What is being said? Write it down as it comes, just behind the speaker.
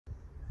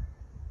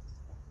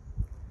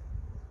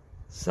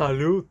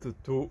Salute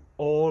to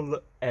all,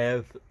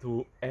 health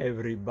to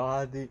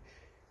everybody.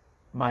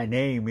 My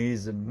name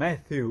is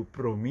Matthew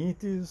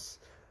Prometheus,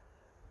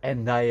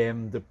 and I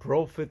am the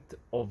prophet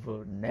of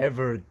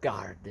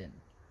Nevergarden.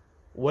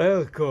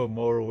 Welcome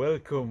or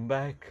welcome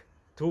back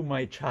to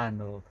my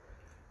channel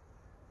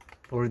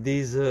for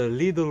this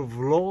little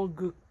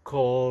vlog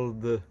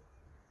called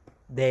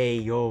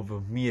Day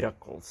of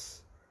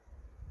Miracles.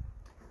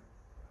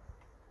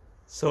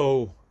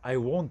 So I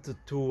wanted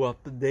to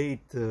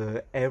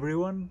update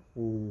everyone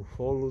who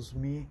follows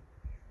me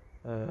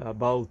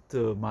about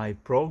my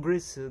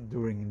progress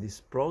during this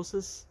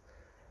process.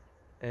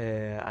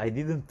 I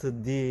didn't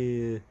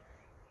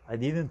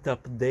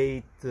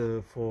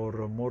update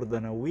for more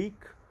than a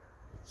week,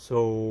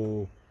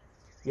 so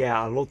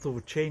yeah, a lot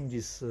of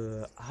changes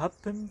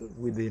happened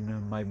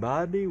within my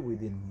body,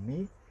 within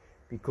me,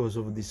 because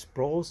of this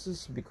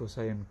process, because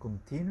I am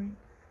continuing,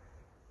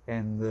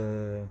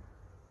 and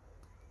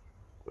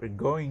we're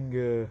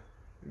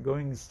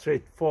going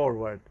straight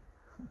forward.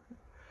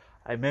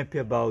 I'm happy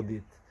about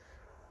it.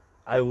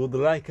 I would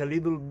like a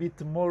little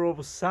bit more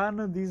of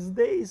sun these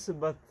days,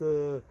 but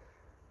the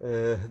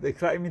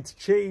climate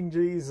change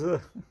is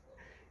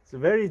it's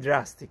very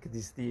drastic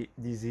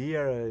this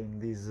year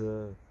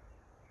in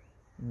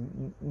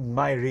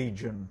my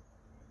region.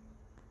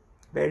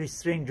 Very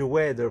strange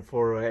weather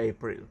for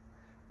April,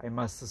 I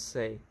must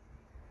say.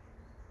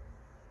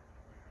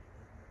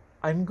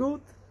 I'm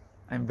good.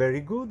 I'm very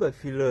good. I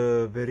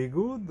feel very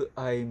good.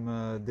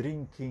 I'm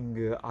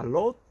drinking a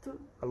lot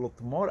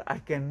more. I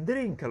can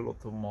drink a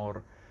lot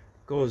more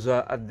because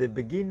at the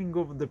beginning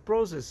of the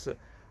process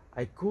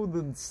I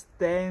couldn't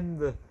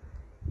stand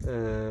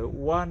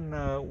one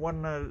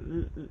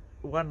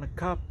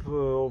cup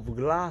of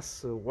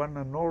glass,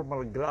 one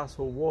normal glass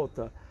of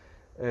water.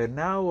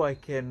 Now I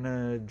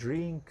can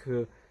drink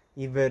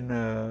even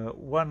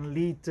 1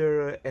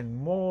 liter and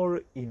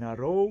more in a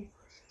row,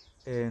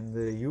 and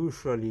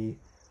usually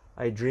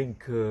I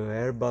drink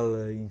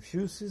herbal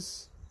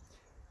infuses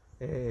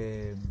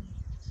and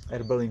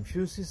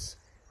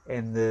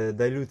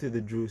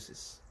diluted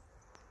juices.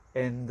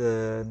 And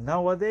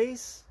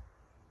nowadays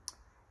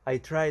I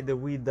tried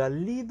with a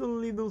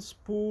little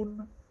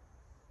spoon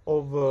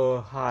of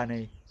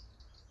honey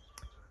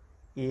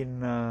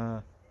in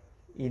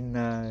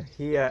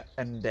here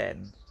and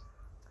then.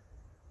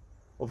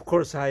 Of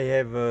course, I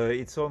have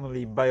it's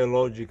only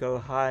biological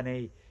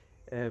honey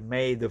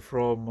made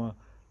from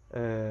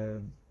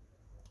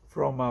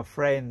a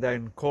friend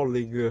and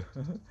colleague,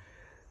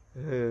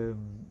 a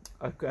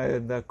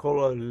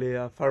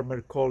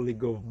farmer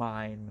colleague of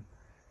mine.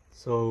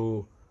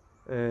 So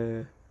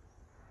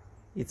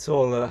it's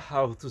all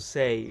how to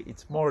say,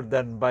 it's more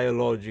than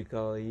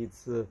biological.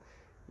 It's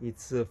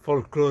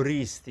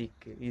folkloristic.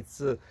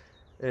 It's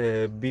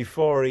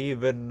before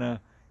even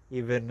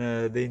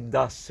the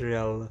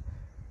industrial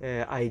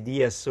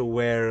ideas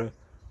were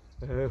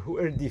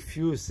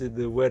diffused,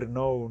 were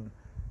known.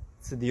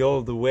 It's the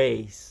old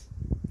ways.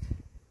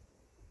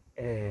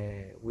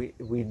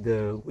 With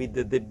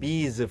the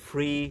bees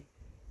free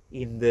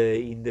in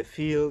the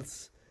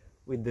fields,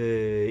 with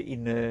the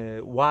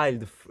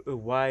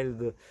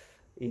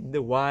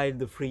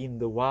free in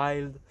the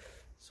wild.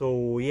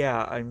 So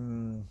yeah,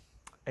 I'm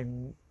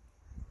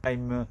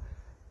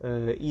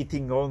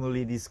eating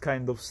only this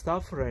kind of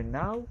stuff right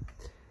now.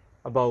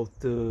 About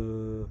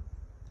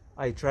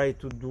I try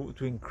to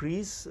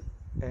increase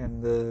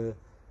and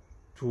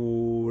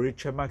to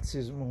reach a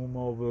maximum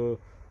of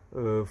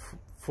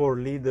 4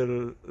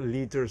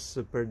 liters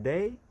per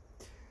day,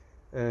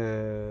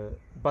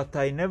 but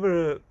I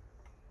never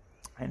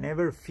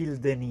feel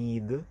the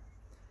need.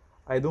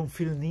 I don't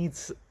feel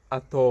needs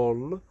at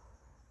all,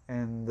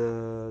 and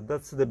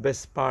that's the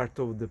best part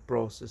of the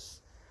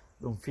process.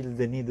 Don't feel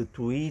the need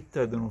to eat.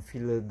 I don't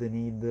feel the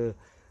need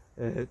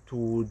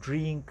to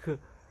drink.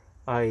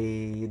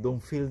 I don't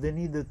feel the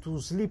need to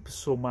sleep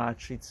so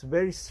much. It's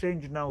very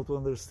strange now to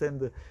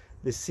understand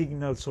the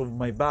signals of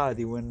my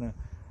body when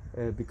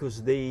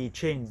because they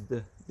changed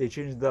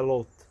a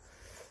lot.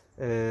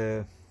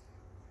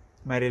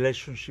 My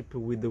relationship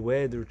with the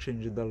weather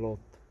changed a lot.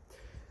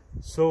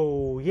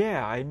 So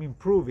yeah, I'm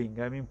improving.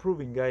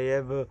 I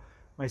have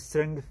my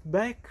strength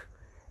back,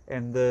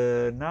 and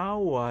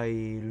now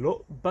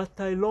but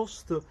I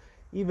lost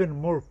even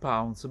more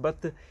pounds.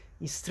 But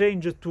it's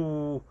strange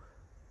to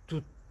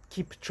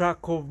keep track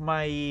of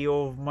my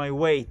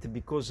weight,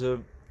 because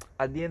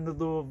at the end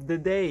of the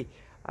day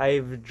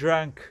I've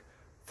drank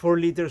 4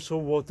 liters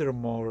of water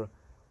more,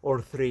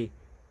 or 3,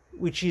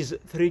 which is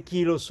 3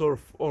 kilos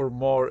or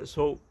more.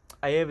 So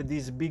I have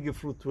this big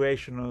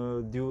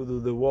fluctuation due to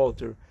the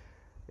water.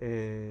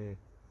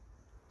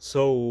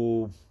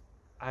 So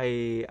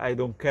I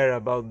don't care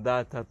about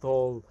that at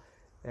all,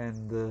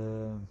 and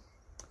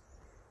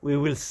we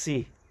will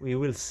see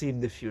in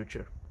the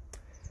future.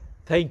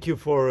 Thank you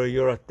for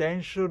your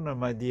attention,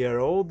 my dear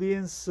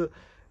audience.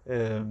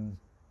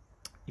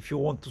 If you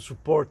want to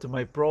support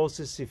my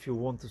process, if you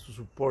want to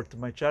support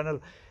my channel,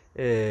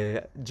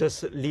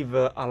 just leave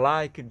a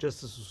like, just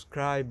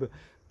subscribe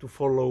to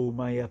follow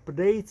my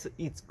updates.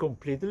 It's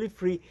completely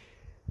free.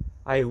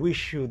 I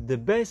wish you the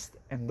best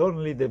and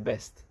only the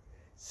best,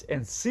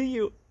 and see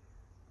you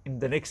in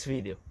the next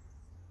video.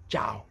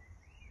 Ciao.